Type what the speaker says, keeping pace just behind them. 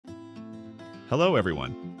Hello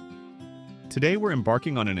everyone. Today we're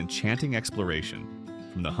embarking on an enchanting exploration,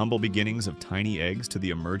 from the humble beginnings of tiny eggs to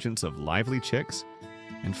the emergence of lively chicks,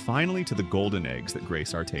 and finally to the golden eggs that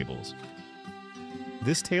grace our tables.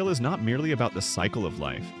 This tale is not merely about the cycle of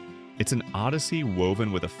life. It's an odyssey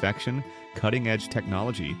woven with affection, cutting-edge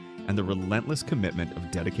technology, and the relentless commitment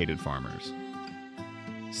of dedicated farmers.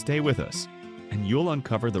 Stay with us, and you'll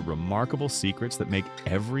uncover the remarkable secrets that make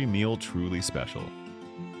every meal truly special.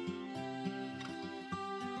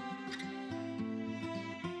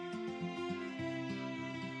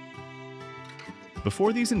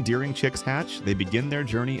 Before these endearing chicks hatch, they begin their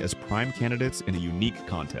journey as prime candidates in a unique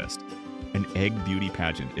contest, an egg beauty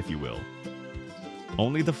pageant, if you will.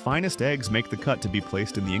 Only the finest eggs make the cut to be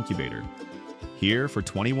placed in the incubator. Here, for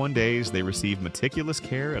 21 days, they receive meticulous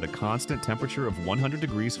care at a constant temperature of 100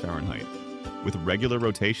 degrees Fahrenheit, with regular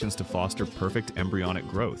rotations to foster perfect embryonic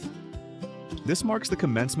growth. This marks the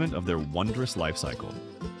commencement of their wondrous life cycle.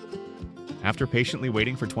 After patiently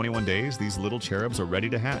waiting for 21 days, these little cherubs are ready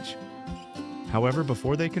to hatch. However,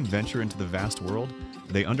 before they can venture into the vast world,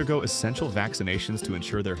 they undergo essential vaccinations to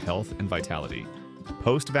ensure their health and vitality.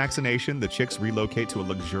 Post-vaccination, the chicks relocate to a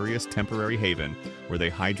luxurious temporary haven where they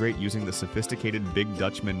hydrate using the sophisticated Big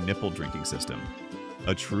Dutchman nipple drinking system.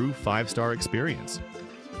 A true 5-star experience.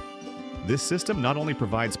 This system not only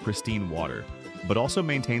provides pristine water, but also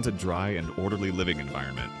maintains a dry and orderly living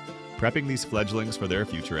environment, prepping these fledglings for their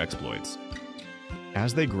future exploits.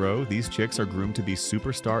 As they grow, these chicks are groomed to be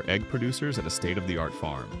superstar egg producers at a state-of-the-art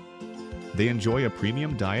farm. They enjoy a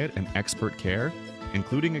premium diet and expert care,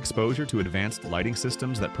 including exposure to advanced lighting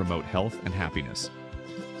systems that promote health and happiness.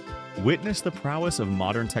 Witness the prowess of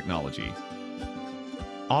modern technology.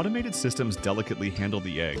 Automated systems delicately handle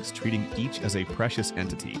the eggs, treating each as a precious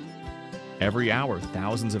entity. Every hour,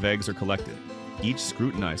 thousands of eggs are collected, each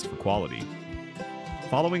scrutinized for quality.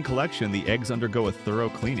 Following collection, the eggs undergo a thorough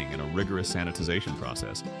cleaning and a rigorous sanitization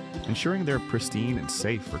process, ensuring they're pristine and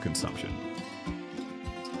safe for consumption.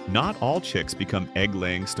 Not all chicks become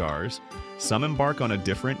egg-laying stars. Some embark on a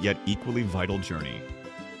different yet equally vital journey.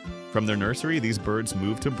 From their nursery, these birds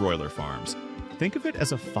move to broiler farms. Think of it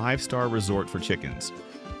as a 5-star resort for chickens,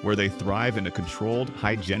 where they thrive in a controlled,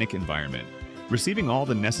 hygienic environment, receiving all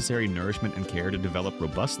the necessary nourishment and care to develop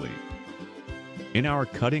robustly. In our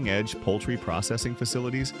cutting-edge poultry processing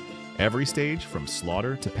facilities, every stage from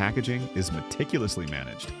slaughter to packaging is meticulously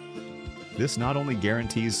managed. This not only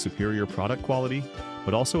guarantees superior product quality,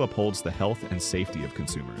 but also upholds the health and safety of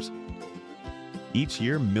consumers. Each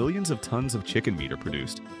year, millions of tons of chicken meat are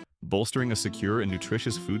produced, bolstering a secure and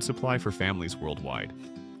nutritious food supply for families worldwide.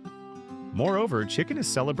 Moreover, chicken is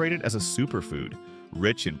celebrated as a superfood,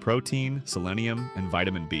 rich in protein, selenium, and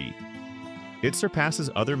vitamin B. It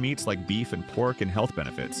surpasses other meats like beef and pork in health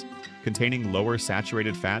benefits, containing lower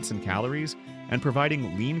saturated fats and calories, and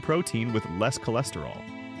providing lean protein with less cholesterol.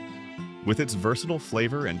 With its versatile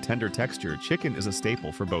flavor and tender texture, chicken is a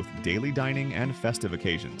staple for both daily dining and festive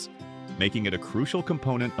occasions, making it a crucial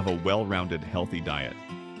component of a well-rounded, healthy diet.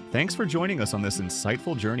 Thanks for joining us on this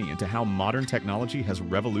insightful journey into how modern technology has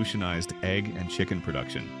revolutionized egg and chicken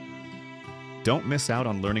production. Don't miss out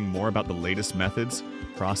on learning more about the latest methods,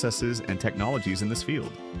 processes, and technologies in this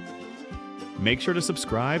field. Make sure to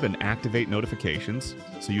subscribe and activate notifications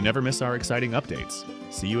so you never miss our exciting updates.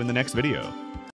 See you in the next video.